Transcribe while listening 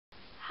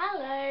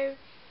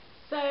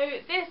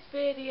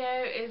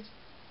video is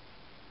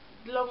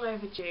long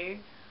overdue.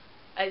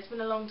 It's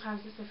been a long time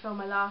since I filmed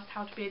my last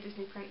How to Be a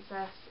Disney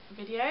Princess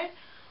video,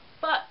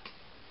 but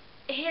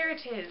here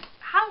it is,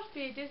 How to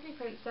Be a Disney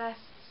Princess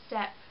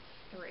Step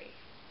 3.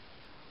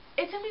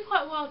 It took me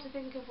quite a while to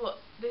think of what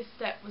this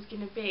step was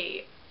going to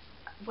be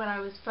when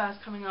I was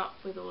first coming up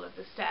with all of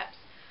the steps,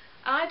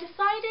 and I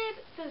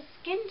decided the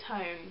skin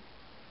tone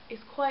is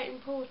quite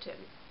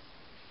important.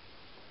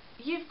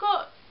 You've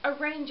got a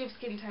range of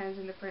skin tones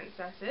in the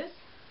princesses.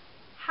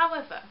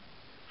 However,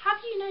 have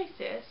you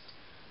noticed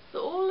that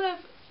all of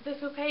the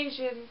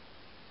Caucasian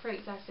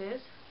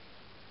princesses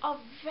are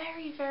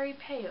very, very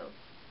pale?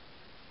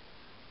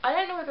 I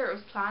don't know whether it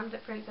was planned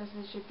that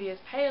princesses should be as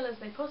pale as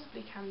they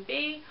possibly can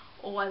be,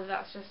 or whether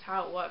that's just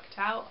how it worked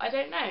out. I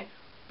don't know,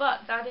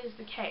 but that is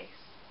the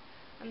case.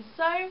 And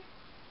so,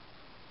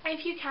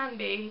 if you can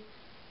be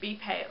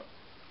pale.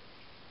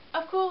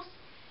 Of course,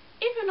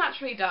 if you're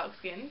naturally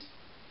dark-skinned,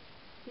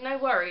 no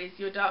worries,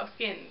 you're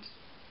dark-skinned,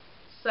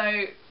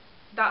 so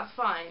that's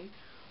fine.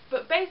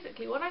 But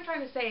basically what I'm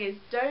trying to say is,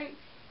 don't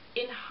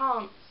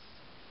enhance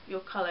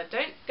your colour.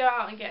 Don't go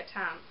out and get a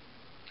tan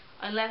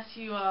unless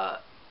you are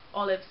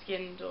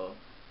olive-skinned or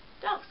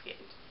dark-skinned.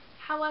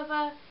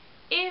 However,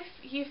 if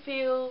you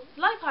feel,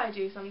 like I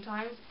do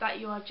sometimes, that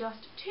you are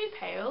just too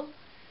pale,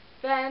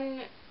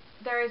 then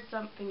there is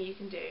something you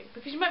can do.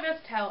 Because you might be able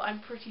to tell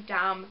I'm pretty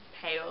damn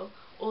pale,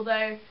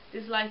 although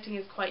this lighting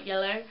is quite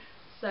yellow,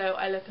 so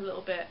I look a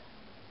little bit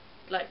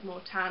like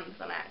more tanned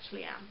than I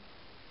actually am.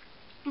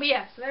 But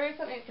yeah, so there is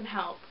something that can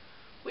help,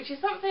 which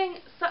is something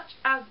such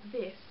as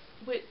this,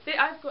 which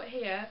I've got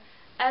here,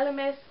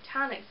 Elemis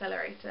Tan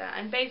Accelerator,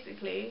 and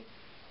basically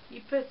you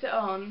put it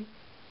on,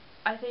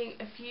 I think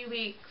a few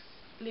weeks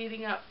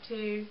leading up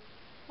to,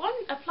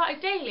 apply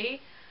daily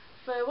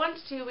for 1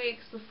 to 2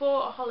 weeks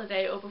before a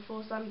holiday or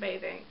before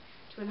sunbathing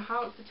to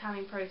enhance the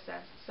tanning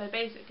process. So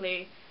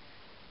basically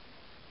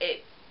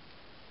it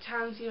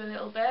tans you a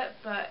little bit,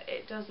 but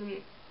it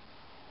doesn't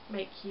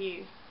make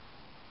you,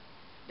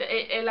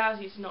 it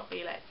allows you to not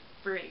be like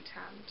really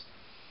tanned,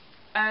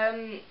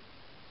 and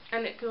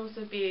it can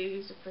also be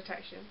used as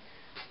protection.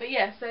 But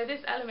yeah, so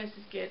this Elemis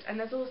is good, and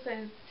there's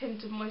also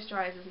tinted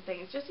moisturisers and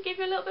things just to give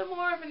you a little bit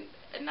more of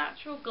a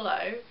natural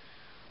glow,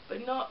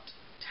 but not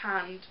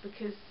tanned,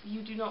 because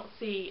you do not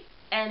see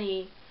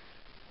any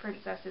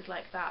princesses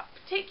like that,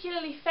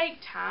 particularly fake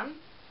tan.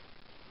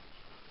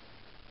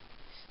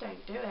 Just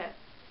don't do it.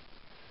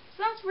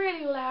 So that's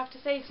really all I have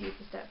to say to you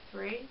for step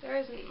 3. There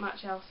isn't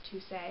much else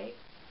to say.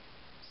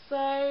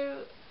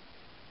 So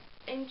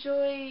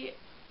enjoy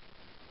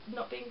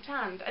not being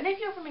tanned. And if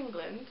you're from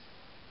England,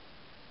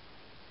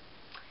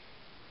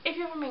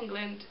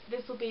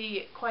 this will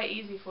be quite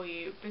easy for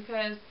you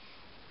because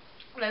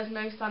there's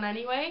no sun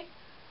anyway,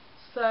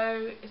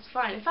 so it's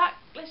fine. In fact,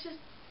 let's just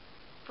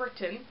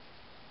Britain.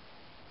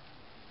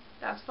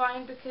 That's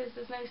fine because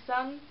there's no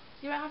sun,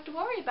 so you don't have to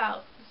worry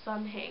about the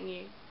sun hitting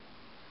you.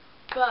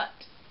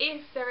 But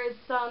if there is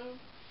sun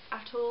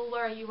at all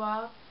where you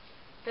are,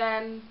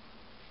 then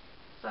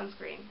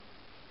sunscreen.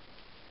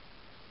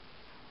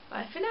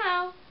 Bye for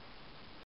now.